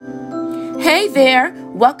Hey there,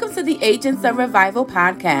 welcome to the Agents of Revival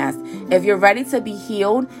podcast. If you're ready to be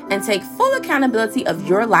healed and take full accountability of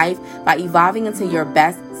your life by evolving into your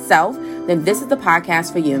best self, then this is the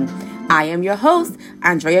podcast for you. I am your host,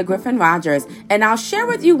 Andrea Griffin Rogers, and I'll share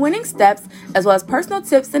with you winning steps as well as personal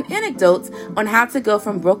tips and anecdotes on how to go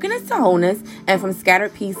from brokenness to wholeness and from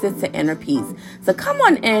scattered pieces to inner peace. So come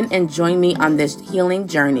on in and join me on this healing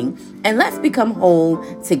journey, and let's become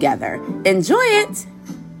whole together. Enjoy it!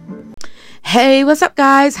 Hey, what's up,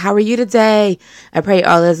 guys? How are you today? I pray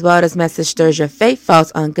all is well. This message stirs your faith,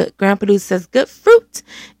 falls on good ground, produces good fruit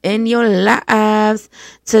in your lives.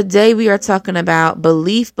 Today, we are talking about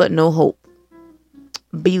belief but no hope.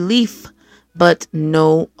 Belief but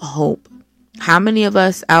no hope. How many of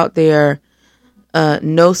us out there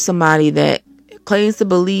know somebody that claims to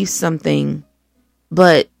believe something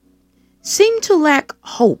but seem to lack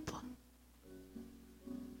hope?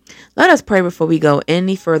 Let us pray before we go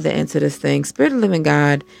any further into this thing. Spirit of the living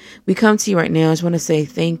God, we come to you right now. I just want to say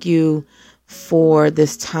thank you for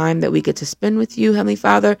this time that we get to spend with you. Heavenly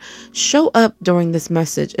Father, show up during this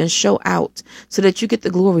message and show out so that you get the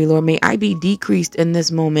glory, Lord. May I be decreased in this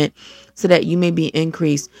moment so that you may be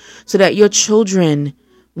increased, so that your children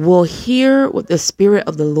will hear what the Spirit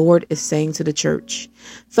of the Lord is saying to the church.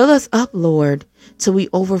 Fill us up, Lord, till we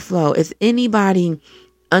overflow. If anybody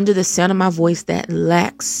under the sound of my voice that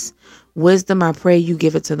lacks wisdom, I pray you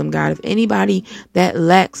give it to them, God. If anybody that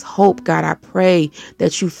lacks hope, God, I pray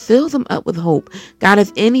that you fill them up with hope. God,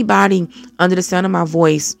 if anybody under the sound of my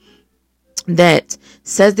voice that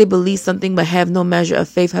says they believe something but have no measure of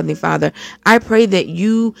faith, Heavenly Father, I pray that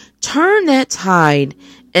you turn that tide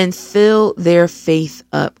and fill their faith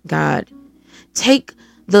up, God. Take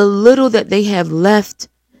the little that they have left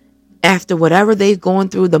after whatever they've gone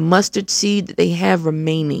through, the mustard seed that they have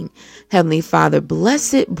remaining. Heavenly Father,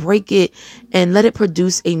 bless it, break it, and let it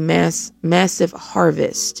produce a massive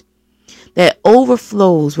harvest that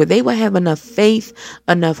overflows, where they will have enough faith,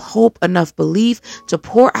 enough hope, enough belief to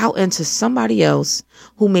pour out into somebody else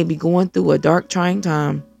who may be going through a dark, trying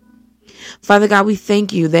time. Father God, we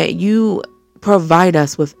thank you that you provide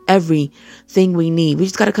us with everything we need. We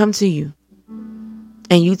just got to come to you,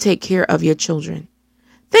 and you take care of your children.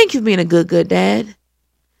 Thank you for being a good dad.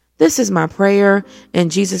 This is my prayer. In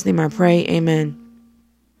Jesus' name I pray. Amen.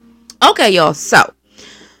 Okay, y'all. So,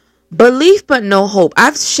 belief but no hope.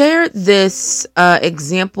 I've shared this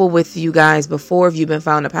example with you guys before. If you've been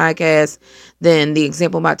following the podcast, then the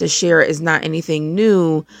example I'm about to share is not anything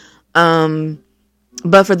new.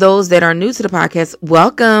 But for those that are new to the podcast,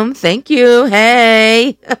 welcome. Thank you.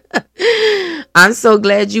 Hey. I'm so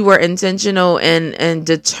glad you were intentional and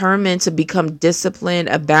determined to become disciplined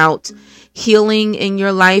about healing in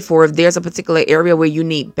your life, or if there's a particular area where you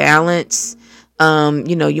need balance.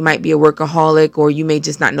 You might be a workaholic, or you may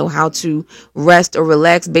just not know how to rest or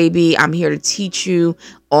relax. Baby, I'm here to teach you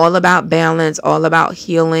all about balance, all about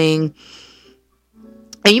healing.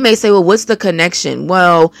 And you may say, well, what's the connection?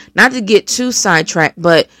 Well, not to get too sidetracked,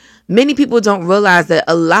 but many people don't realize that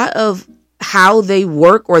a lot of how they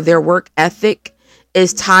work or their work ethic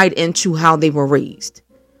is tied into how they were raised.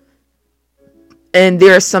 And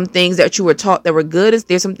there are some things that you were taught that were good.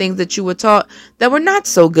 There's some things that you were taught that were not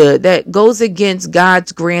so good, that goes against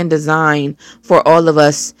God's grand design for all of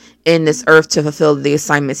us in this earth to fulfill the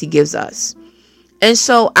assignments he gives us. And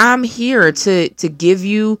so I'm here to give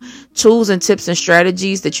you tools and tips and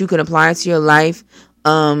strategies that you can apply to your life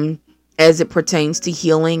as it pertains to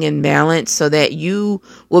healing and balance, so that you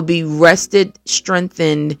will be rested,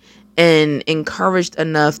 strengthened, and encouraged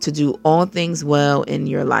enough to do all things well in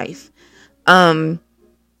your life. And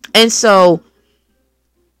so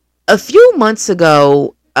a few months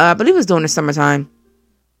ago, I believe it was during the summertime,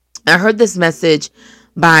 I heard this message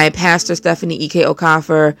by Pastor Stephanie E.K.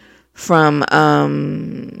 Okafor from,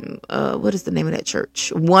 what is the name of that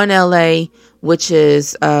church? One LA, which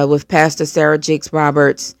is, with Pastor Sarah Jakes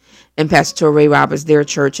Roberts and Pastor Ray Roberts, their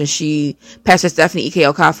church. And Pastor Stephanie E.K.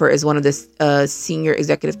 Okafor is one of the, senior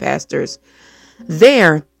executive pastors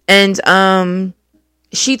there. And,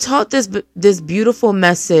 she taught this beautiful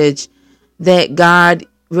message that God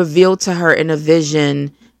revealed to her in a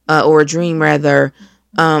vision, or a dream rather,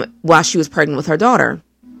 while she was pregnant with her daughter.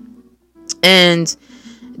 And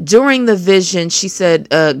during the vision, she said,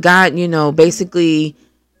 God, basically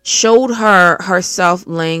showed her herself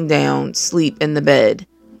laying down, sleep in the bed.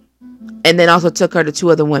 And then also took her to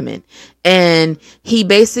two other women. And he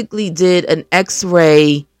basically did an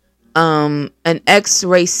X-ray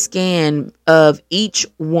scan of each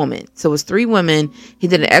woman. So it was 3 women. He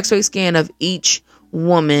did an X-ray scan of each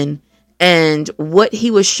woman. And what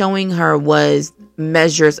he was showing her was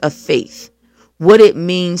measures of faith, what it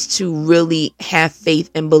means to really have faith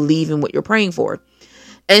and believe in what you're praying for.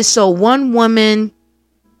 And so one woman,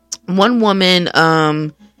 he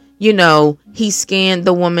scanned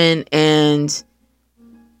the woman, and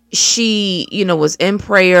she, was in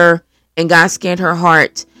prayer, and God scanned her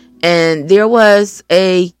heart, and there was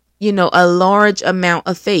a large amount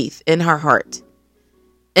of faith in her heart.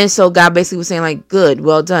 And so God basically was saying, like, good,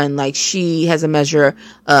 well done. Like, she has a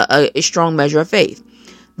strong measure of faith.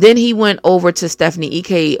 Then he went over to Stephanie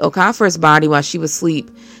Ike Okafor's body while she was asleep,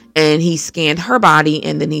 and he scanned her body,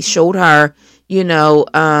 and then he showed her, you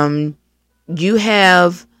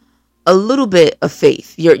have a little bit of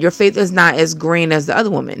faith. Your faith is not as grand as the other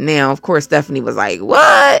woman. Now, of course, Stephanie was like,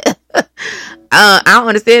 what? I don't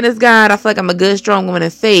understand this, God. I feel like I'm a good, strong woman in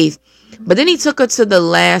faith. But then he took her to the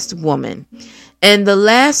last woman. And the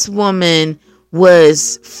last woman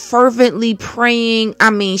was fervently praying. I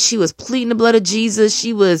mean, she was pleading the blood of Jesus.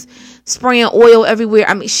 She was spraying oil everywhere.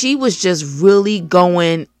 I mean, she was just really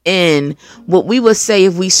going in. What we would say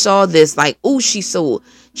if we saw this, like, oh, she's so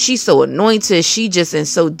anointed. She just in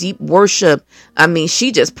so deep worship. I mean,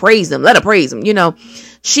 she just praised him. Let her praise him.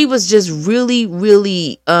 She was just really,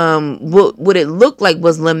 really, what it looked like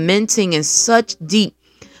was lamenting in such deep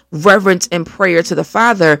reverence and prayer to the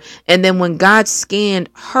Father. And then when God scanned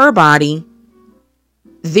her body,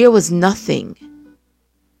 there was nothing.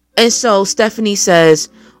 And so Stephanie says,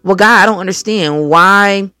 well, God, I don't understand.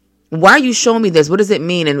 Why are you showing me this? What does it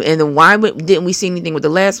mean? And then why didn't we see anything with the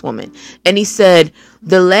last woman? And he said,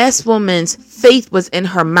 the last woman's faith was in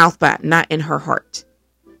her mouth, but not in her heart.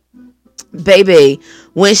 Baby,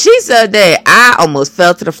 when she said that, I almost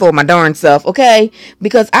fell to the floor my darn self. Okay.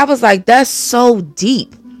 Because I was like, that's so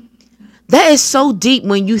deep. That is so deep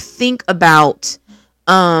when you think about,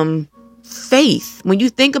 faith, when you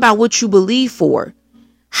think about what you believe for.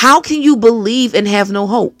 How can you believe and have no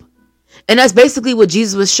hope? And that's basically what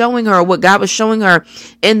Jesus was showing her, what God was showing her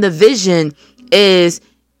in the vision is,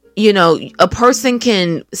 a person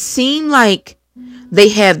can seem like they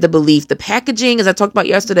have the belief. The packaging, as I talked about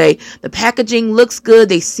yesterday, the packaging looks good.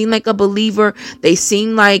 They seem like a believer. They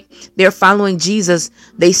seem like they're following Jesus.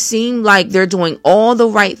 They seem like they're doing all the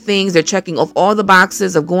right things. They're checking off all the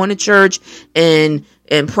boxes of going to church and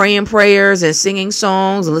praying prayers and singing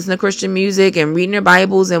songs and listening to Christian music and reading their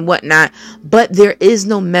Bibles and whatnot. But there is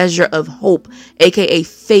no measure of hope, aka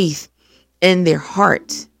faith, in their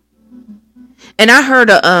heart. And I heard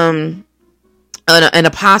an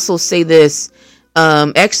apostle say this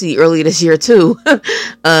actually earlier this year too.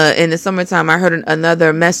 In the summertime, I heard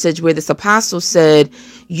another message where this apostle said,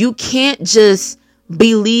 you can't just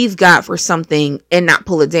believe God for something and not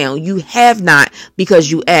pull it down. You have not because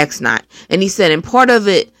you ask not. And he said, and part of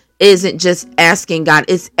it isn't just asking God,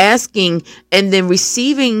 it's asking and then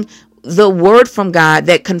receiving the word from God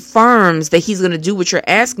that confirms that he's going to do what you're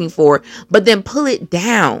asking for, but then pull it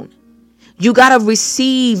down. You got to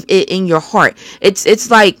receive it in your heart. It's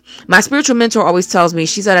like my spiritual mentor always tells me,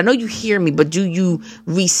 she said, I know you hear me, but do you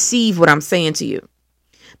receive what I'm saying to you?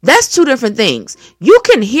 That's two different things. You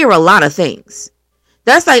can hear a lot of things.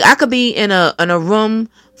 That's like I could be in a room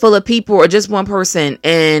full of people or just one person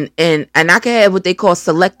and I can have what they call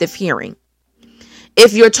selective hearing.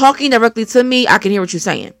 If you're talking directly to me, I can hear what you're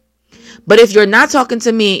saying. But if you're not talking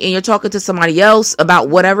to me and you're talking to somebody else about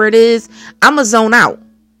whatever it is, I'm a zone out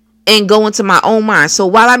and go into my own mind. So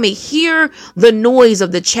while I may hear the noise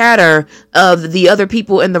of the chatter of the other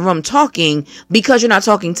people in the room talking, because you're not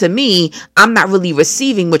talking to me, I'm not really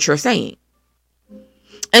receiving what you're saying.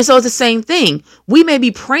 And so it's the same thing. We may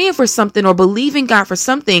be praying for something or believing God for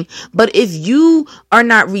something, but if you are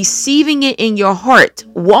not receiving it in your heart,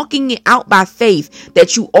 walking it out by faith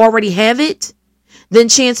that you already have it, then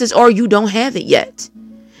chances are you don't have it yet.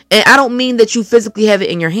 And I don't mean that you physically have it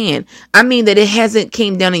in your hand. I mean that it hasn't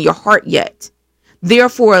came down in your heart yet.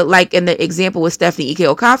 Therefore, like in the example with Stephanie Ike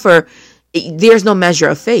Okafor, there's no measure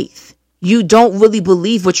of faith. You don't really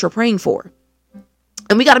believe what you're praying for.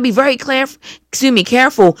 And we got to be very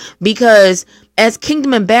careful, because as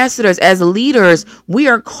kingdom ambassadors, as leaders, we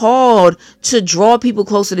are called to draw people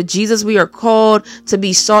closer to Jesus. We are called to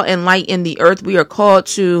be salt and light in the earth. We are called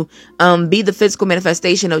to be the physical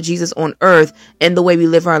manifestation of Jesus on earth and the way we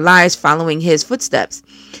live our lives following his footsteps.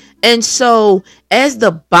 And so as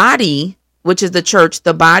the body, which is the church,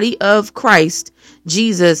 the body of Christ,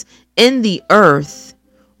 Jesus in the earth,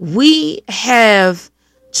 we have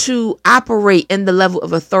to operate in the level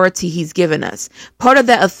of authority he's given us. Part of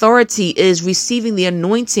that authority is receiving the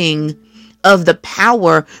anointing of the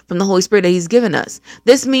power from the Holy Spirit that he's given us.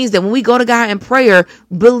 This means that when we go to God in prayer,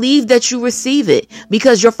 believe that you receive it,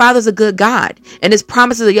 because your Father's a good God and his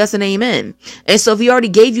promises are yes and amen. And so if he already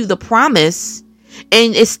gave you the promise,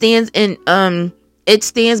 And it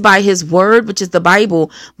stands by his word, which is the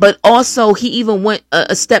Bible. But also he even went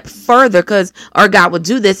a step further, because our God would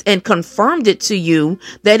do this and confirmed it to you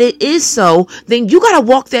that it is so. Then you got to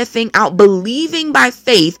walk that thing out, believing by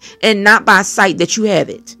faith and not by sight that you have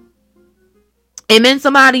it. Amen,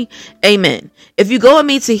 somebody. Amen. If you go with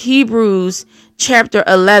me to Hebrews chapter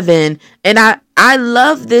 11, and I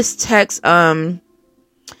love this text. There's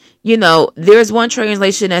one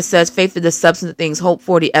translation that says faith is the substance of things hoped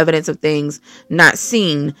for, the evidence of things not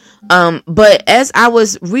seen. But as I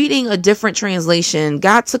was reading a different translation,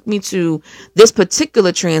 God took me to this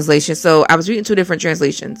particular translation. So I was reading two different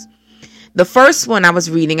translations. The first one I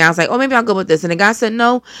was reading, I was like, oh, maybe I'll go with this. And the guy said,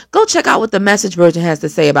 no, go check out what the Message version has to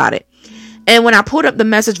say about it. And when I pulled up the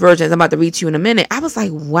Message version, as I'm about to read to you in a minute, I was like,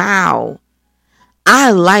 wow, I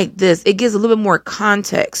like this. It gives a little bit more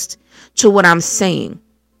context to what I'm saying.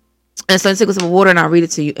 And so let's take a sip of water and I'll read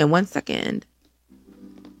it to you in 1 second.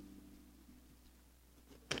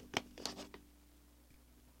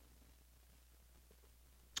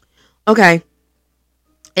 Okay.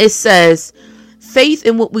 It says, faith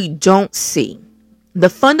in what we don't see. The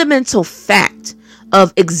fundamental fact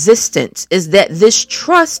of existence is that this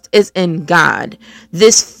trust is in God.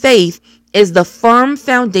 This faith is the firm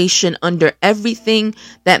foundation under everything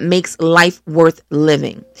that makes life worth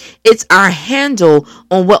living. It's our handle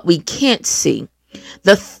on what we can't see.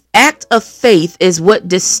 The act of faith is what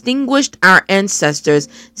distinguished our ancestors,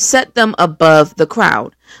 set them above the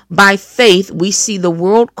crowd. By faith, we see the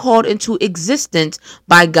world called into existence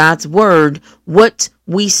by God's word, what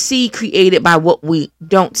we see created by what we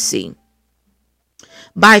don't see.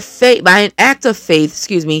 By an act of faith,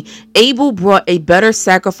 Abel brought a better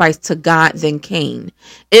sacrifice to God than Cain.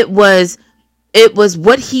 It was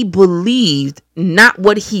what he believed, not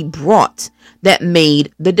what he brought, that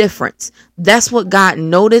made the difference. That's what God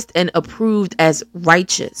noticed and approved as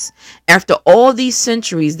righteous. After all these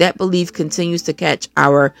centuries, that belief continues to catch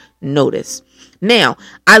our notice. Now,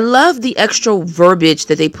 I love the extra verbiage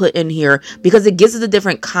that they put in here, because it gives us a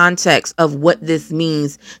different context of what this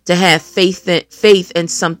means to have faith in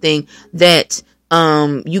something that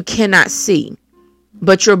you cannot see,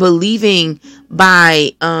 but you're believing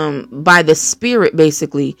by the Spirit,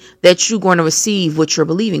 basically, that you're going to receive what you're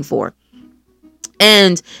believing for.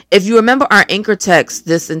 And if you remember our anchor text,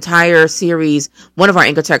 this entire series, one of our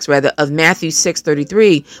anchor texts rather, of Matthew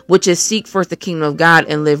 6:33, which is seek first the kingdom of God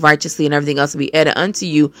and live righteously and everything else will be added unto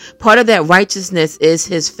you. Part of that righteousness is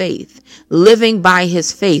his faith, living by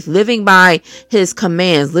his faith, living by his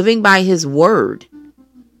commands, living by his word.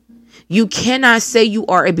 You cannot say you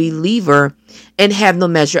are a believer and have no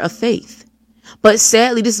measure of faith. But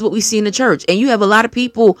sadly, this is what we see in the church. And you have a lot of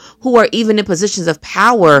people who are even in positions of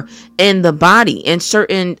power in the body, in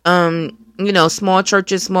certain, small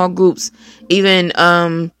churches, small groups, even,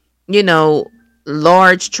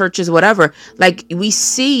 large churches, whatever. Like, we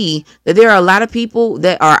see that there are a lot of people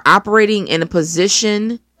that are operating in a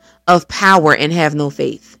position of power and have no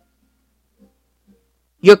faith.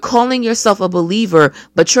 You're calling yourself a believer,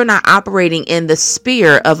 but you're not operating in the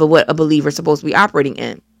sphere of what a believer is supposed to be operating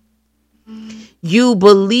in. You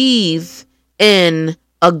believe in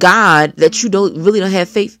a God that you don't have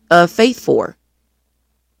faith for.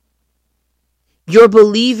 You're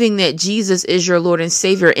believing that Jesus is your Lord and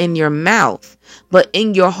Savior in your mouth, but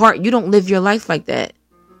in your heart, you don't live your life like that.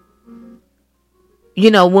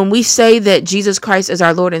 When we say that Jesus Christ is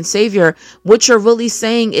our Lord and Savior, what you're really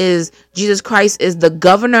saying is Jesus Christ is the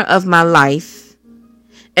governor of my life,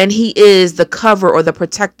 and he is the cover or the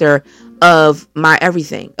protector of my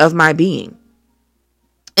everything, of my being.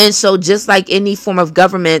 And so just like any form of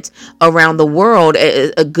government around the world,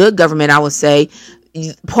 a good government, I would say,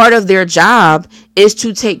 part of their job is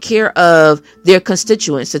to take care of their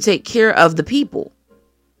constituents, to take care of the people,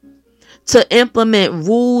 to implement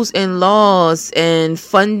rules and laws and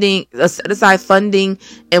funding, set aside funding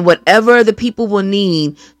and whatever the people will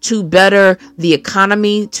need to better the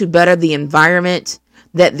economy, to better the environment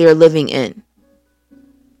that they're living in.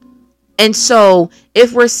 And so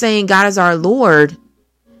if we're saying God is our Lord,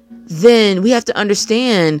 then we have to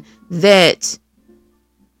understand that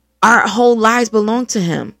our whole lives belong to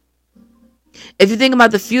him. If you think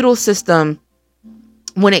about the feudal system,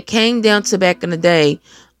 when it came down to back in the day,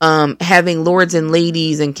 having lords and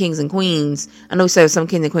ladies and kings and queens, I know we said some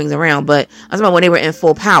kings and queens around, but I was talking about when they were in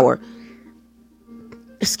full power.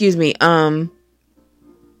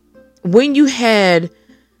 When you had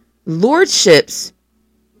lordships,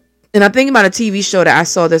 and I'm thinking about a TV show that I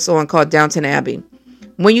saw this on called Downton Abbey.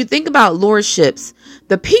 When you think about lordships,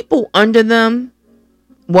 the people under them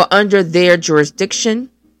were under their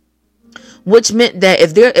jurisdiction, which meant that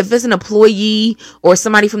if it's an employee or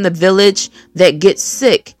somebody from the village that gets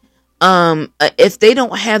sick, if they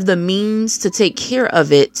don't have the means to take care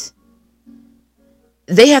of it,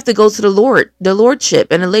 they have to go to the lordship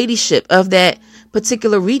and the ladyship of that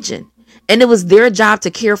particular region. And it was their job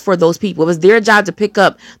to care for those people. It was their job to pick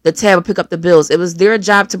up the tab or pick up the bills. It was their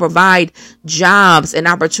job to provide jobs and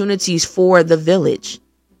opportunities for the village.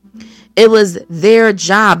 It was their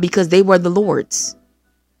job because they were the Lord's.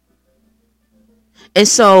 And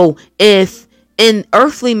so if in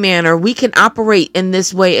earthly manner, we can operate in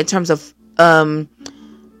this way in terms of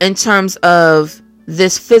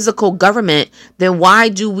this physical government, then why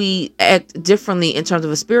do we act differently in terms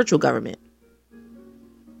of a spiritual government?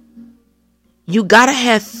 You got to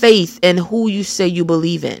have faith in who you say you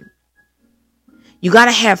believe in. You got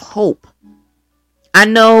to have hope. I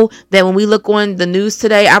know that when we look on the news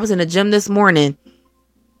today, I was in the gym this morning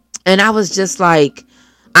and I was just like,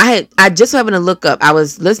 I just happened to look up. I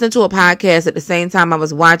was listening to a podcast at the same time I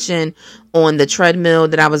was watching on the treadmill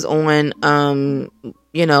that I was on,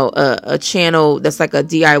 a channel that's like a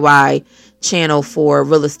DIY channel for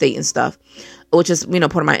real estate and stuff, which is,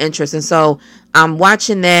 part of my interest. And so I'm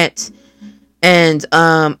watching that. And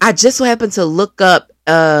I just so happened to look up,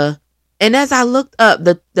 and as I looked up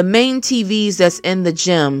the main TVs that's in the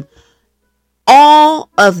gym,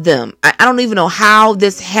 all of them, I don't even know how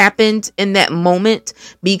this happened in that moment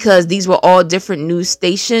because these were all different news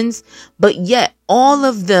stations, but yet all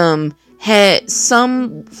of them had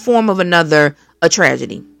some form of another a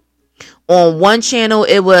tragedy. On one channel,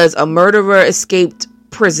 it was a murderer escaped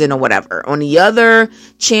prison or whatever. On the other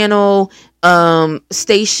channel,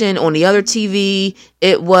 station, on the other TV,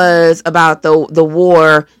 it was about the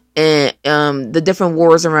war and the different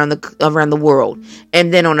wars around the world.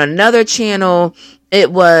 And then on another channel,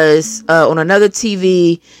 it was on another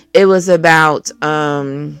TV, it was about it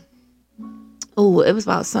was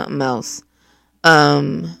about something else,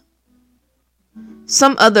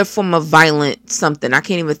 some other form of violent something. I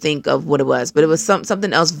can't even think of what it was, but it was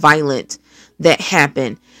something else violent that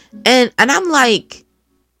happened. And I'm like,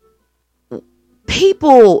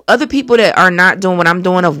 other people that are not doing what I'm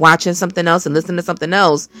doing of watching something else and listening to something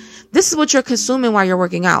else, this is what you're consuming while you're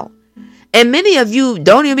working out. And many of you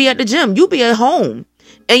don't even be at the gym. You be at home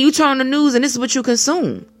and you turn on the news and this is what you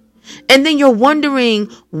consume. And then you're wondering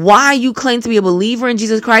why you claim to be a believer in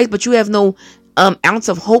Jesus Christ, but you have no ounce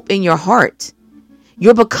of hope in your heart.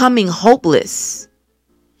 You're becoming hopeless.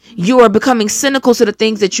 You are becoming cynical to the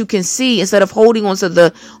things that you can see instead of holding on to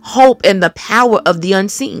the hope and the power of the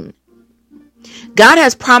unseen. God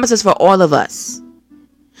has promises for all of us.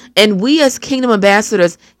 And we as kingdom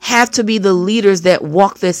ambassadors have to be the leaders that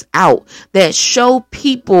walk this out, that show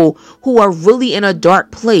people who are really in a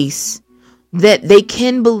dark place that they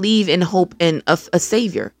can believe in hope in a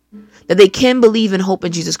savior, that they can believe in hope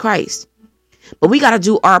in Jesus Christ. But we got to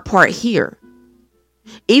do our part here.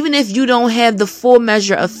 Even if you don't have the full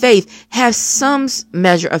measure of faith, have some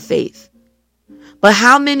measure of faith. But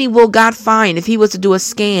how many will God find if he was to do a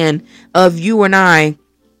scan of you and I?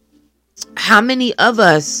 How many of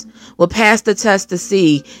us will pass the test to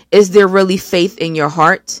see, is there really faith in your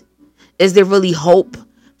heart? Is there really hope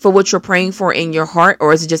for what you're praying for in your heart,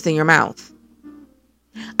 or is it just in your mouth?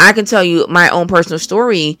 I can tell you my own personal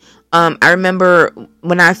story. I remember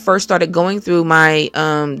when I first started going through my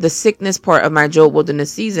the sickness part of my Job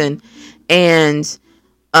Wilderness season, and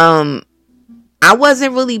I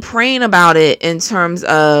wasn't really praying about it in terms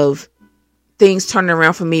of things turning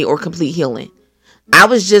around for me or complete healing. I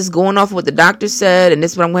was just going off what the doctor said, and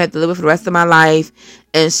this is what I'm going to have to live with for the rest of my life.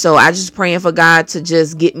 And so I just praying for God to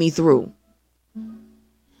just get me through.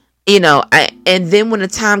 And then when the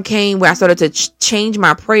time came where I started to change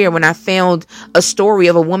my prayer, when I found a story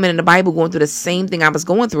of a woman in the Bible going through the same thing I was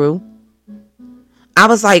going through, I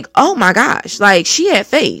was like, oh my gosh, like she had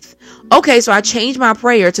faith. Okay, so I changed my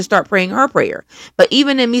prayer to start praying her prayer. But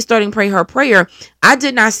even in me starting praying her prayer, I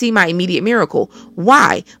did not see my immediate miracle.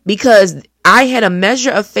 Why? Because I had a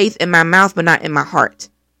measure of faith in my mouth, but not in my heart.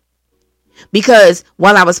 Because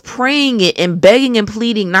while I was praying it and begging and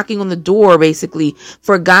pleading, knocking on the door, basically,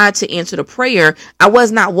 for God to answer the prayer, I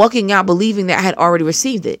was not walking out believing that I had already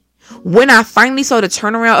received it. When I finally saw the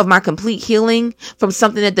turnaround of my complete healing from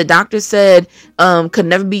something that the doctor said could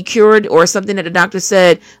never be cured, or something that the doctor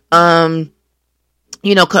said could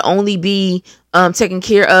only be taken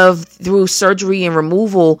care of through surgery and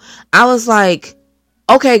removal, I was like,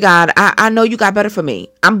 okay, God, I know you got better for me.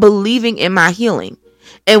 I'm believing in my healing.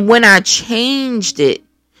 And when I changed it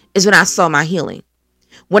is when I saw my healing.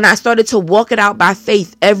 When I started to walk it out by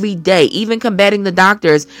faith every day, even combating the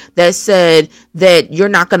doctors that said that you're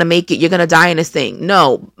not going to make it, you're going to die in this thing.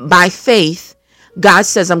 No, by faith, God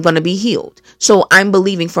says I'm going to be healed. So I'm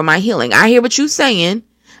believing for my healing. I hear what you're saying.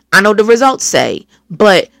 I know the results say,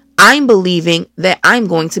 but I'm believing that I'm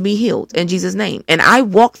going to be healed in Jesus' name. And I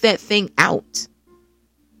walked that thing out.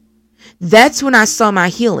 That's when I saw my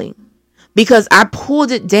healing, because I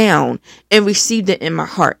pulled it down and received it in my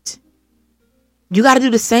heart. You got to do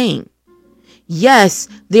the same. Yes,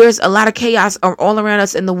 there's a lot of chaos all around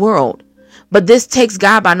us in the world, but this takes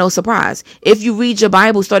God by no surprise. If you read your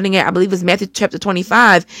Bible, starting at, I believe it's Matthew chapter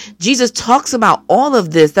 25, Jesus talks about all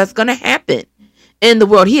of this that's going to happen in the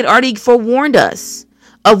world. He had already forewarned us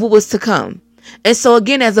of what was to come. And so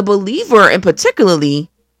again, as a believer, and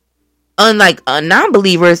particularly unlike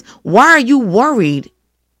non-believers, why are you worried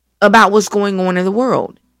about what's going on in the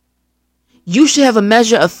world? You should have a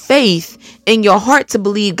measure of faith in your heart to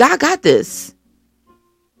believe God got this.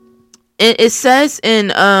 It says in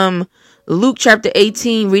Luke chapter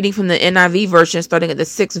 18, reading from the NIV version, starting at the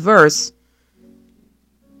 6th verse,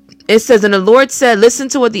 it says, and the Lord said, listen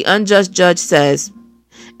to what the unjust judge says,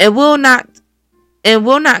 and will not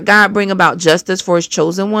God bring about justice for his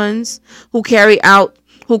chosen ones who cry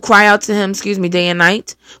out to him, day and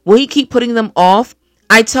night? Will he keep putting them off?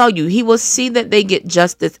 I tell you, he will see that they get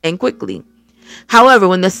justice, and quickly. However,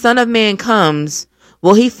 when the Son of Man comes,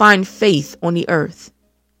 will he find faith on the earth?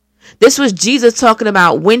 This was Jesus talking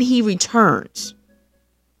about when he returns.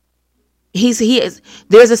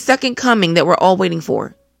 There's a second coming that we're all waiting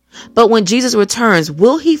for. But when Jesus returns,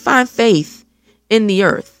 will he find faith in the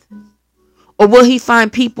earth? Or will he find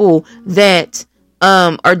people that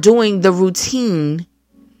are doing the routine?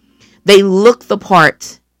 They look the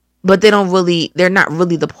part, but they're not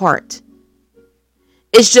really the part.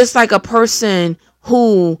 It's just like a person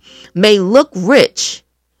who may look rich,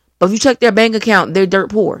 but if you check their bank account, they're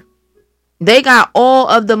dirt poor. They got all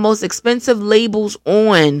of the most expensive labels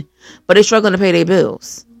on, but they're struggling to pay their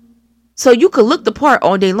bills. So you could look the part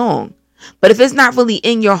all day long, but if it's not really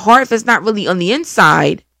in your heart, if it's not really on the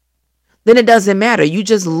inside, then it doesn't matter. You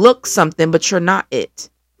just look something, but you're not it.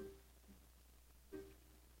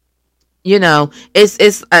 You know,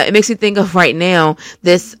 it makes me think of right now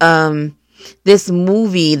this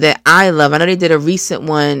movie that I love. I know they did a recent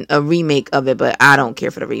one, a remake of it, but I don't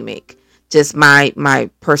care for the remake. Just my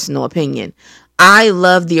personal opinion. I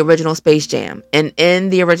love the original Space Jam, and in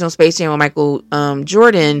the original Space Jam with Michael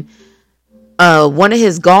Jordan, one of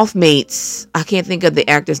his golf mates, I can't think of the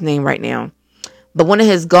actor's name right now, but one of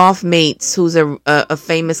his golf mates, who's a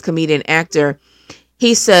famous comedian actor,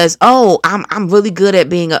 he says, "Oh, I'm really good at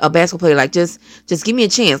being a basketball player. Like, just give me a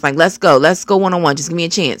chance. Like, let's go one-on-one. Just give me a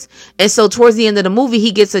chance." And so towards the end of the movie,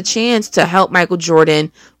 he gets a chance to help Michael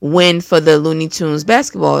Jordan win for the Looney Tunes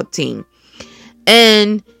basketball team.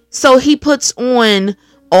 And so he puts on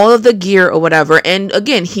all of the gear or whatever. And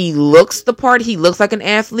again, he looks the part. He looks like an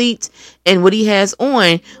athlete and what he has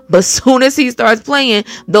on. But soon as he starts playing,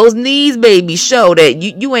 those knees, baby, show that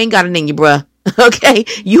you ain't got it in you, bruh. Okay,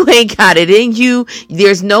 you ain't got it in you.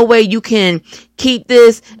 There's no way you can keep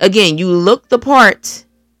this. Again, you look the part,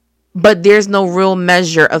 but there's no real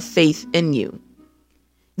measure of faith in you.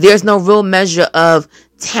 There's no real measure of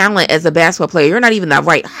talent as a basketball player. You're not even the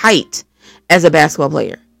right height as a basketball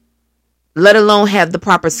player, let alone have the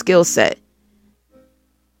proper skill set.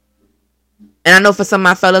 And I know for some of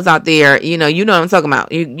my fellas out there, you know what I'm talking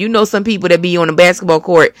about. You know some people that be on a basketball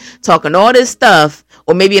court talking all this stuff,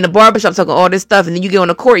 or maybe in a barbershop talking all this stuff, and then you get on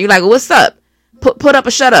the court, you're like, well, what's up? Put up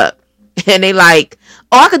or shut up. And they like,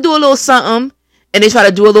 oh, I could do a little something. And they try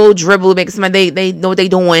to do a little dribble, make somebody they know what they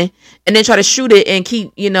doing, and then try to shoot it and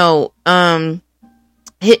keep, hitting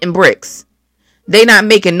bricks. They not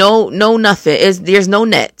making no nothing. There's no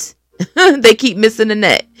net. They keep missing the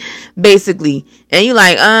net, basically. And you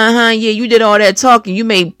like, yeah, you did all that talking. You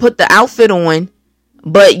may put the outfit on,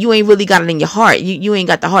 but you ain't really got it in your heart. You ain't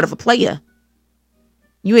got the heart of a player.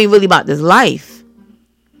 You ain't really about this life.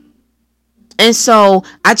 And so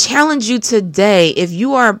I challenge you today, if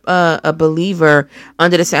you are a believer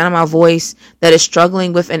under the sound of my voice that is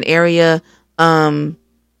struggling with an area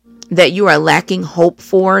that you are lacking hope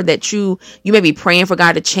for, that you may be praying for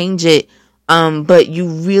God to change it, but you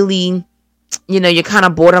really, you're kind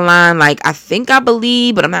of borderline, like, I think I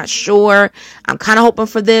believe, but I'm not sure. I'm kind of hoping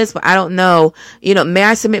for this, but I don't know. May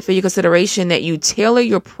I submit for your consideration that you tailor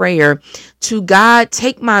your prayer to God,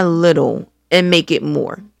 take my little and make it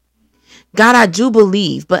more. God, I do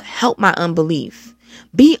believe, but help my unbelief.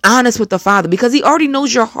 Be honest with the Father, because he already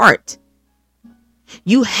knows your heart.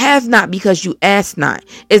 You have not because you ask not.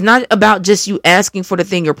 It's not about just you asking for the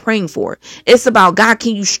thing you're praying for. It's about, God,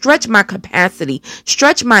 can you stretch my capacity,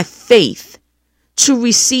 stretch my faith to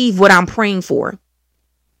receive what I'm praying for,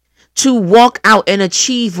 to walk out and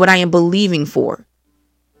achieve what I am believing for.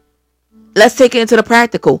 Let's take it into the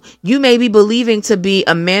practical. You may be believing to be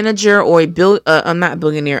a manager or I'm not a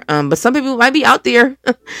billionaire, but some people might be out there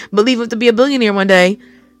believing to be a billionaire one day.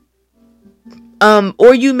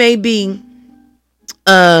 Or you may be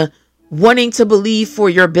wanting to believe for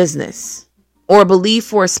your business, or believe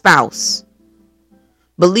for a spouse,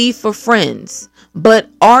 believe for friends. But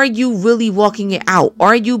are you really walking it out?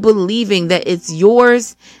 Are you believing that it's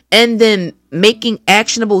yours and then making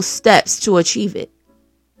actionable steps to achieve it?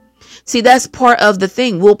 See, that's part of the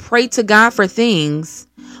thing. We'll pray to God for things,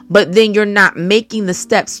 but then you're not making the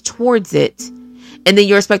steps towards it. And then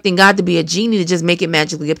you're expecting God to be a genie to just make it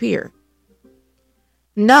magically appear.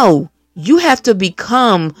 No, you have to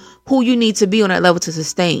become who you need to be on that level to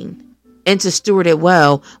sustain and to steward it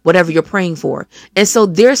well, whatever you're praying for. And so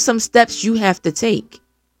there's some steps you have to take.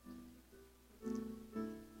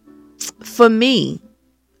 For me,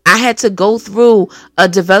 I had to go through a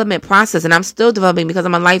development process, and I'm still developing because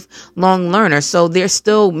I'm a lifelong learner. So there's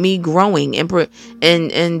still me growing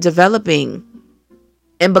and developing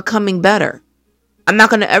and becoming better. I'm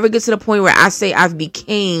not going to ever get to the point where I say I've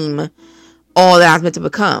became all that I was meant to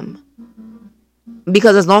become.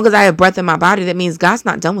 Because as long as I have breath in my body, that means God's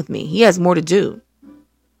not done with me. He has more to do.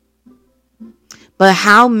 But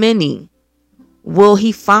how many will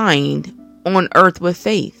he find on earth with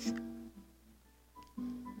faith?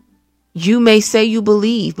 You may say you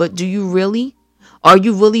believe, but do you really? Are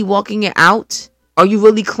you really walking it out? Are you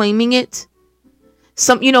really claiming it?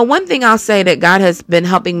 One thing I'll say that God has been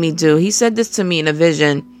helping me do, he said this to me in a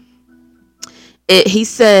vision. He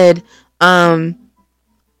said,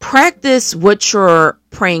 practice what you're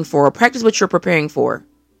praying for, practice what you're preparing for.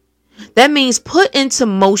 That means put into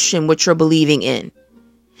motion what you're believing in.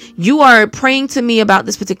 You are praying to me about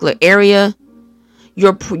this particular area.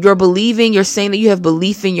 You're believing, you're saying that you have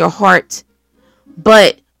belief in your heart,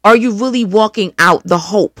 but are you really walking out the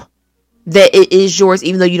hope that it is yours,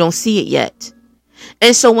 even though you don't see it yet?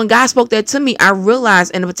 And so when God spoke that to me, I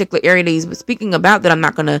realized in a particular area that he's speaking about that I'm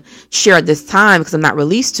not going to share at this time because I'm not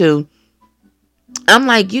released to. I'm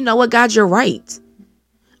like, you know what, God, you're right.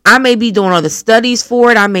 I may be doing all the studies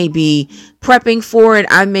for it. I may be prepping for it.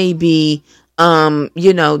 I may be, crossing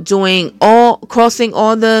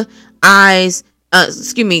all the I's,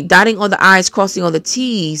 dotting all the I's, crossing all the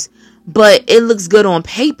T's, but it looks good on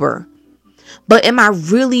paper. But am I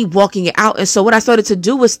really walking it out? And so what I started to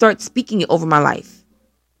do was start speaking it over my life.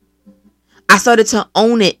 I started to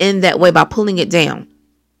own it in that way by pulling it down.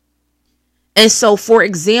 And so, for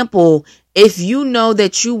example, if you know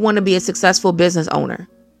that you want to be a successful business owner,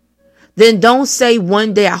 then don't say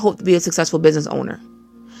one day I hope to be a successful business owner.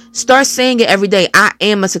 Start saying it every day. I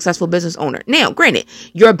am a successful business owner. Now, granted,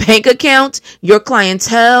 your bank account, your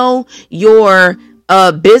clientele, your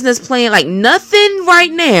business plan, like nothing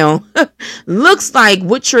right now looks like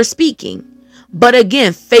what you're speaking. But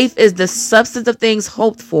again, faith is the substance of things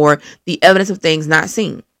hoped for, the evidence of things not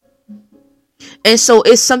seen. And so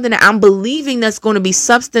it's something that I'm believing that's going to be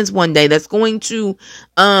substance one day, that's going to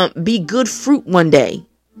be good fruit one day.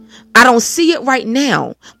 I don't see it right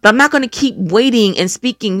now, but I'm not going to keep waiting and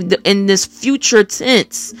speaking in this future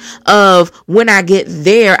tense of when I get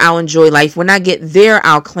there, I'll enjoy life. When I get there,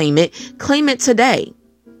 I'll claim it. Claim it today.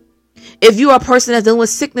 If you are a person that's dealing with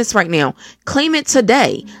sickness right now, claim it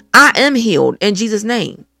today. I am healed in Jesus'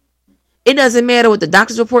 name. It doesn't matter what the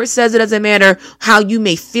doctor's report says. It doesn't matter how you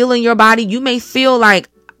may feel in your body. You may feel like,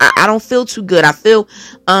 I don't feel too good. I feel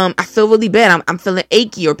really bad. I'm feeling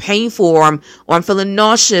achy or painful, or I'm feeling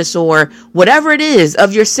nauseous, or whatever it is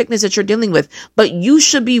of your sickness that you're dealing with. But you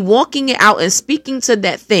should be walking it out and speaking to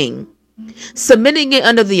that thing, submitting it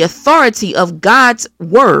under the authority of God's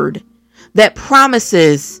word that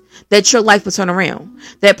promises that your life will turn around,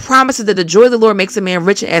 that promises that the joy of the Lord makes a man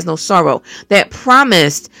rich and has no sorrow, that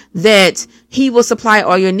promised that he will supply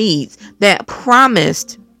all your needs, that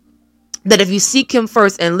promised that if you seek him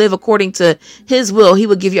first and live according to his will, he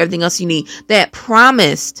will give you everything else you need, that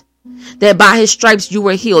promised that by his stripes you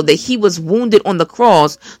were healed, that he was wounded on the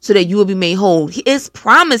cross so that you will be made whole. His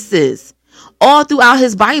promises all throughout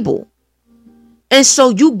his Bible. And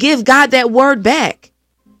so you give God that word back.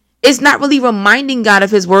 It's not really reminding God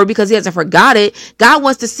of his word because he hasn't forgot it. God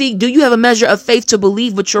wants to see, do you have a measure of faith to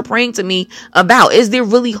believe what you're praying to me about? Is there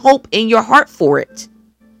really hope in your heart for it?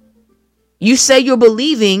 You say you're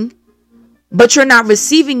believing, but you're not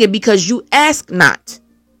receiving it because you ask not.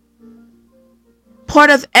 Part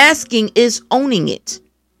of asking is owning it.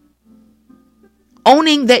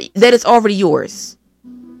 Owning that it's already yours.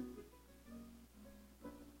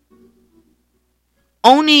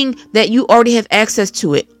 Owning that you already have access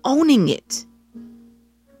to it. Owning it.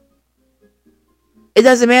 It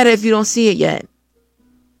doesn't matter if you don't see it yet.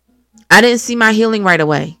 I didn't see my healing right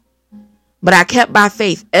away. But I kept by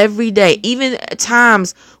faith every day. Even at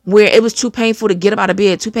times where it was too painful to get up out of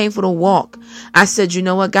bed, too painful to walk. I said, you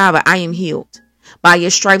know what, God, but I am healed. By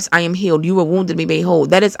your stripes, I am healed. You were wounded, me made whole.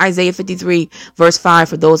 That is Isaiah 53, verse 5,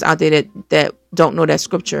 for those out there that don't know that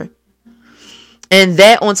scripture. And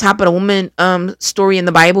that on top of the woman story in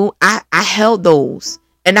the Bible, I held those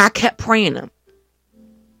and I kept praying them.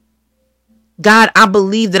 God, I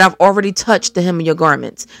believe that I've already touched the hem of your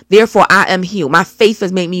garments. Therefore, I am healed. My faith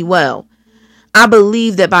has made me well. I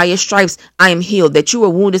believe that by your stripes, I am healed. That you were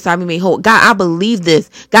wounded, so I be made whole. God, I believe this.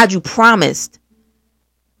 God, you promised.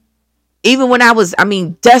 Even when I was,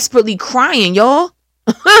 desperately crying, y'all.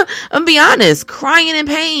 I'm gonna be honest, crying in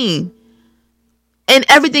pain. And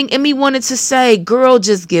everything in me wanted to say, girl,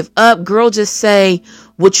 just give up. Girl, just say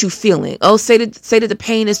what you feeling. Oh, say that the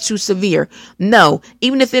pain is too severe. No,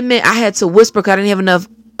 even if it meant I had to whisper because I didn't have enough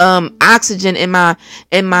oxygen in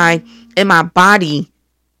my body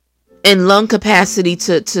and lung capacity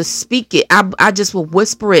to speak it. I just would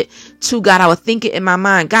whisper it to God. I would think it in my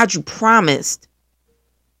mind. God, you promised.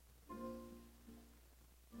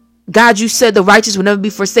 God, you said the righteous will never be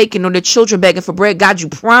forsaken nor the children begging for bread. God, you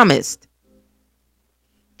promised.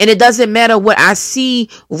 And it doesn't matter what I see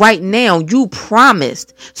right now. You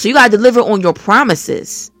promised. So you got to deliver on your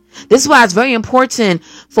promises. This is why it's very important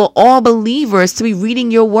for all believers to be reading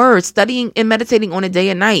your word, studying and meditating on it day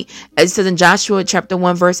and night, as it says in Joshua chapter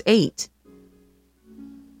 1, verse 8.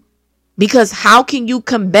 Because how can you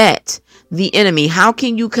combat the enemy? How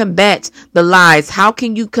can you combat the lies? How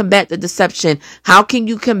can you combat the deception? How can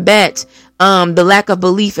you combat the lack of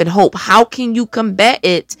belief and hope? How can you combat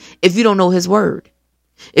it if you don't know his word?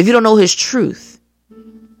 If you don't know his truth?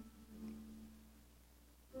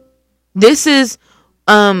 This is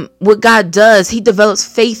what God does. He develops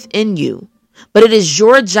faith in you, but it is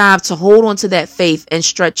your job to hold on to that faith and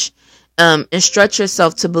stretch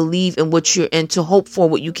yourself to believe in what you're and to hope for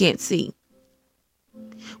what you can't see.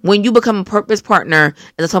 When you become a purpose partner,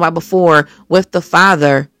 as I talked about before, with the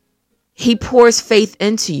Father, he pours faith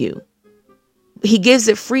into you. He gives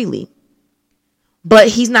it freely. But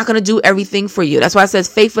he's not going to do everything for you. That's why it says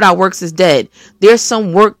faith without works is dead. There's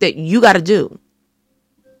some work that you got to do.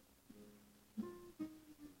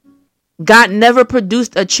 God never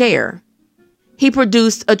produced a chair. He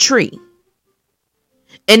produced a tree.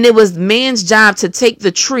 And it was man's job to take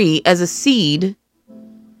the tree as a seed.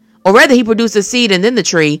 Or rather, he produced a seed and then the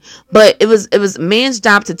tree. But it was man's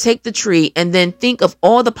job to take the tree and then think of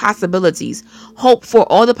all the possibilities. Hope for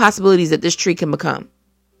all the possibilities that this tree can become.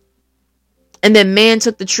 And then man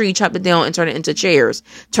took the tree, chopped it down, and turned it into chairs,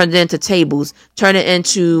 turned it into tables, turned it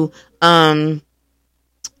into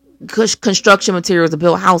construction materials to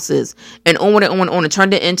build houses, and on and on and on, and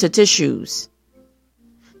turned it into tissues,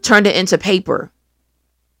 turned it into paper.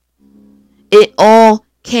 It all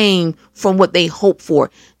came from what they hoped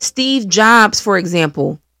for. Steve Jobs, for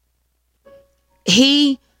example,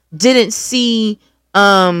 he didn't see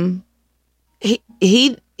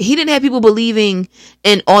he didn't have people believing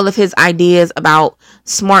in all of his ideas about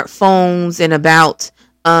smartphones and about,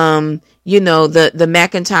 the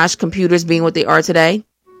Macintosh computers being what they are today.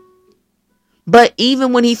 But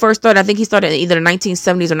even when he first started, I think he started in either the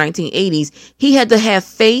 1970s or 1980s, he had to have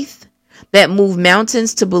faith that moved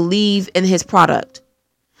mountains to believe in his product,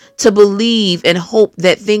 to believe and hope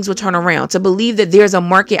that things would turn around, to believe that there's a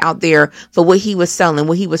market out there for what he was selling,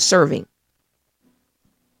 what he was serving.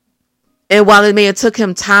 And while it may have took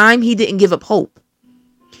him time, he didn't give up hope.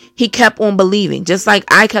 He kept on believing, just like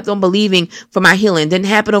I kept on believing for my healing. It didn't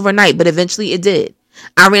happen overnight, but eventually it did.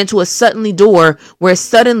 I ran to a suddenly door where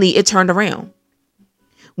suddenly it turned around.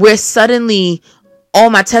 Where suddenly all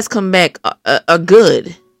my tests come back are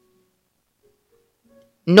good.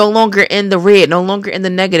 No longer in the red, no longer in the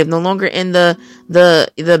negative, no longer in the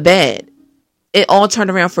bad. It all turned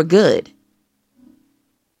around for good.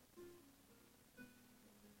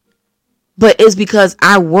 But it's because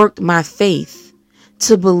I worked my faith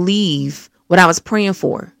to believe what I was praying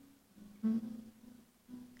for.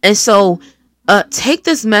 And so take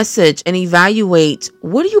this message and evaluate,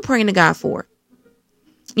 what are you praying to God for?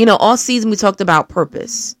 All season we talked about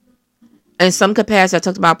purpose. In some capacity, I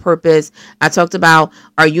talked about purpose. I talked about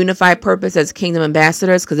our unified purpose as kingdom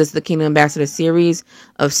ambassadors, because this is the Kingdom Ambassador series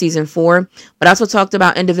of season 4. But I also talked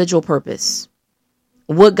about individual purpose.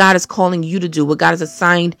 what God is calling you to do, what God has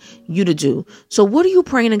assigned you to do. So what are you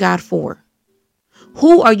praying to God for?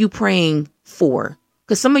 Who are you praying for?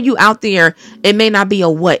 Because some of you out there, it may not be a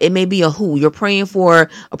what, it may be a who. You're praying for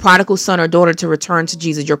a prodigal son or daughter to return to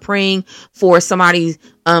Jesus. You're praying for somebody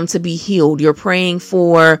to be healed. You're praying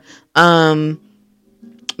for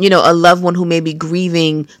a loved one who may be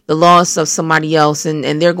grieving the loss of somebody else and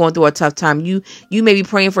they're going through a tough time. You may be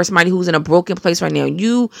praying for somebody who's in a broken place right now.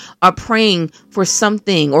 You are praying for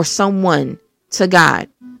something or someone to God.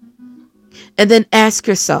 And then ask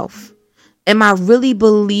yourself, am I really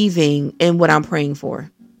believing in what I'm praying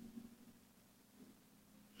for?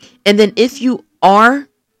 And then if you are,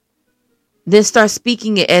 then start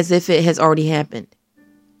speaking it as if it has already happened.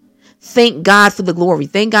 Thank God for the glory.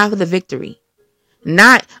 Thank God for the victory.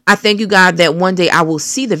 Not, I thank you, God, that one day I will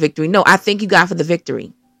see the victory. No, I thank you, God, for the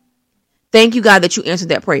victory. Thank you, God, that you answered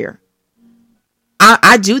that prayer.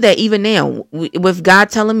 I do that even now with God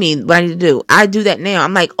telling me what I need to do. I do that now.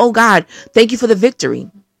 I'm like, oh, God, thank you for the victory.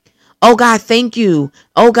 Oh, God, thank you.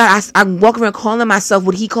 Oh, God, I'm walking around calling myself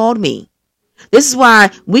what he called me. This is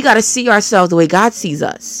why we got to see ourselves the way God sees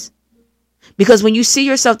us. Because when you see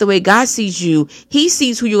yourself the way God sees you, he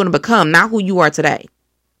sees who you're going to become, not who you are today.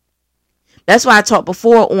 That's why I talked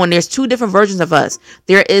before on there's two different versions of us.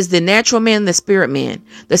 There is the natural man and the spirit man.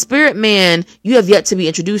 The spirit man you have yet to be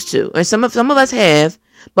introduced to. And some of us have,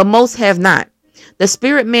 but most have not. The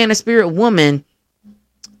spirit man, the spirit woman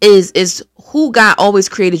is who God always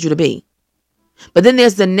created you to be. But then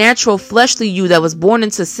there's the natural fleshly you that was born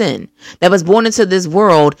into sin, that was born into this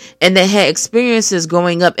world, and that had experiences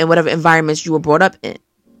growing up in whatever environments you were brought up in.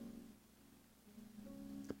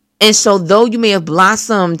 And so though you may have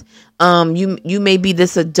blossomed, you may be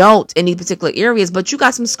this adult in these particular areas, but you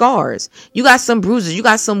got some scars, you got some bruises, you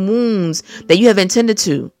got some wounds that you have intended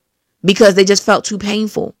to because they just felt too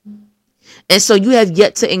painful. And so you have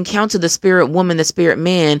yet to encounter the spirit woman, the spirit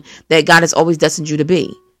man that God has always destined you to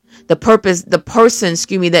be. The person,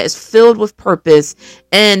 that is filled with purpose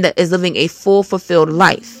and that is living a full, fulfilled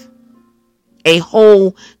life, a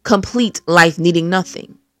whole, complete life needing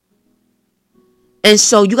nothing. And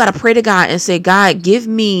so you got to pray to God and say, God, give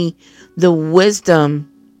me the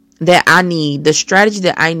wisdom that I need, the strategy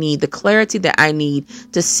that I need, the clarity that I need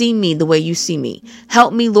to see me the way you see me.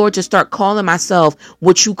 Help me, Lord, to start calling myself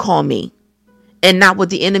what you call me. And not what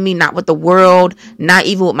the enemy, not what the world, not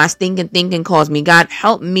even what my stinking thinking calls me. God,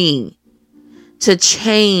 help me to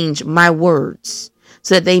change my words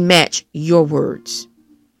so that they match your words.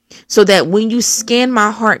 So that when you scan my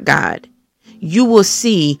heart, God, you will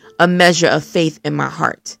see a measure of faith in my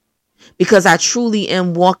heart. Because I truly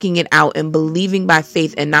am walking it out and believing by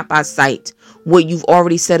faith and not by sight what you've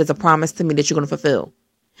already said is a promise to me that you're going to fulfill.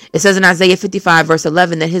 It says in Isaiah 55 verse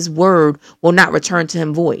 11 that his word will not return to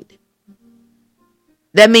him void.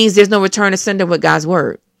 That means there's no return to sender with God's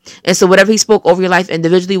word. And so whatever he spoke over your life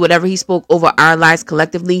individually, whatever he spoke over our lives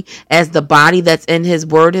collectively as the body that's in his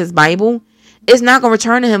word, his Bible, is not going to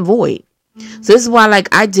return to him void. So this is why,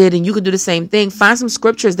 like I did, and you can do the same thing. Find some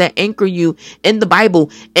scriptures that anchor you in the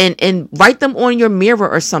Bible and write them on your mirror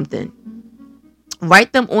or something.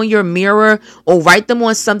 Write them on your mirror or write them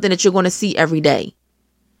on something that you're going to see every day.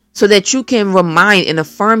 So that you can remind and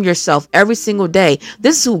affirm yourself every single day.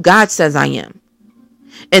 This is who God says I am.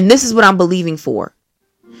 And this is what I'm believing for.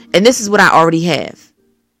 And this is what I already have.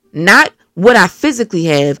 Not what I physically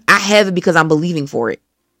have. I have it because I'm believing for it.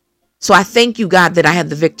 So I thank you, God, that I have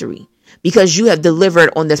the victory because you have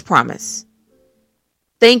delivered on this promise.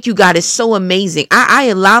 Thank you, God. It's so amazing. I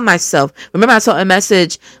allow myself. Remember, I taught a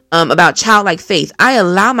message about childlike faith. I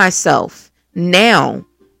allow myself now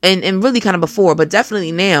and really kind of before, but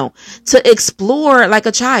definitely now to explore like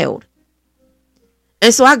a child.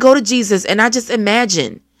 And so I go to Jesus and I just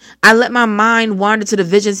imagine. I let my mind wander to the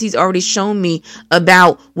visions he's already shown me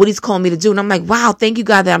about what he's calling me to do. And I'm like, wow, thank you,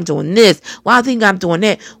 God, that I'm doing this. Wow, thank you, God, I'm doing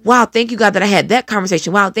that. Wow, thank you, God, that I had that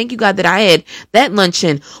conversation. Wow, thank you, God, that I had that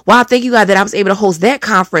luncheon. Wow, thank you, God, that I was able to host that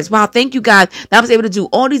conference. Wow, thank you, God, that I was able to do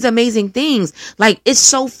all these amazing things. Like, it's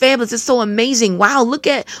so fabulous. It's so amazing. Wow, look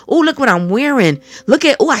what I'm wearing.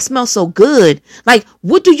 I smell so good. Like,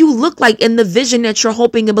 what do you look like in the vision that you're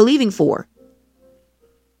hoping and believing for?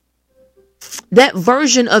 That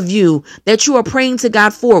version of you that you are praying to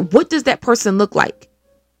God for, what does that person look like?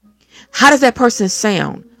 How does that person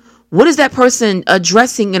sound? What is that person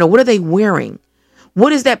addressing? What are they wearing?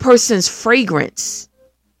 What is that person's fragrance?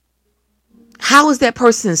 How is that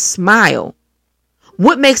person's smile?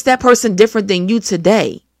 What makes that person different than you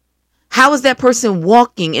today? How is that person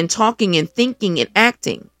walking and talking and thinking and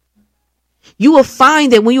acting? You will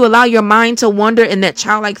find that when you allow your mind to wander in that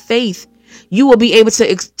childlike faith, You will be able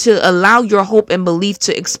to allow your hope and belief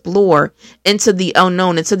to explore into the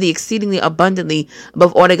unknown, into the exceedingly abundantly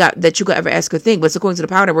above all that you could ever ask or think. But it's according to the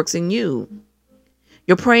power that works in you.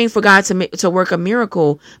 You're praying for God to work a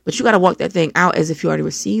miracle, but you got to walk that thing out as if you already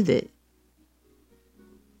received it.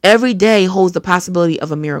 Every day holds the possibility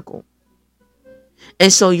of a miracle.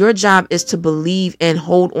 And so your job is to believe and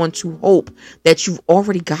hold on to hope that you've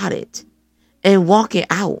already got it and walk it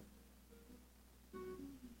out.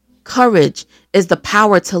 Courage is the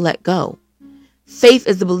power to let go. Faith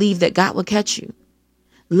is the belief that God will catch you.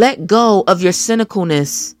 Let go of your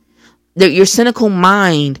cynicalness, your cynical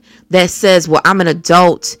mind that says, well, I'm an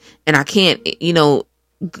adult and I can't,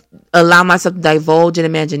 allow myself to divulge an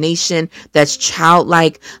imagination that's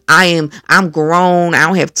childlike. I'm grown. I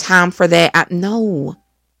don't have time for that. No,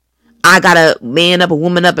 I gotta man up, a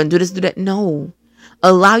woman up and do this, do that. No,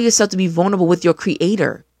 allow yourself to be vulnerable with your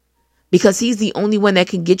creator, because he's the only one that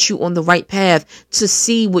can get you on the right path to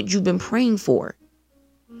see what you've been praying for.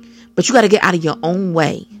 But you got to get out of your own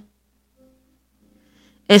way.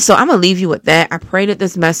 And so I'm going to leave you with that. I pray that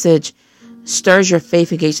this message stirs your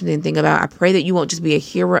faith in case you didn't think about. I pray that you won't just be a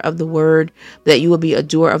hearer of the word, but that you will be a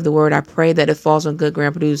doer of the word. I pray that it falls on good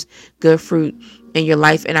ground, produce good fruit in your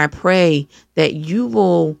life. And I pray that you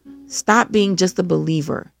will stop being just a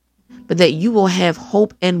believer, but that you will have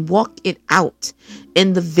hope and walk it out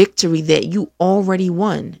in the victory that you already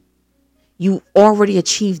won. You already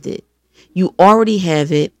achieved it. You already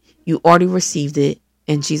have it. You already received it.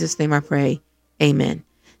 In Jesus' name I pray. Amen.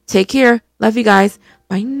 Take care. Love you guys.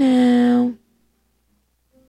 Bye now.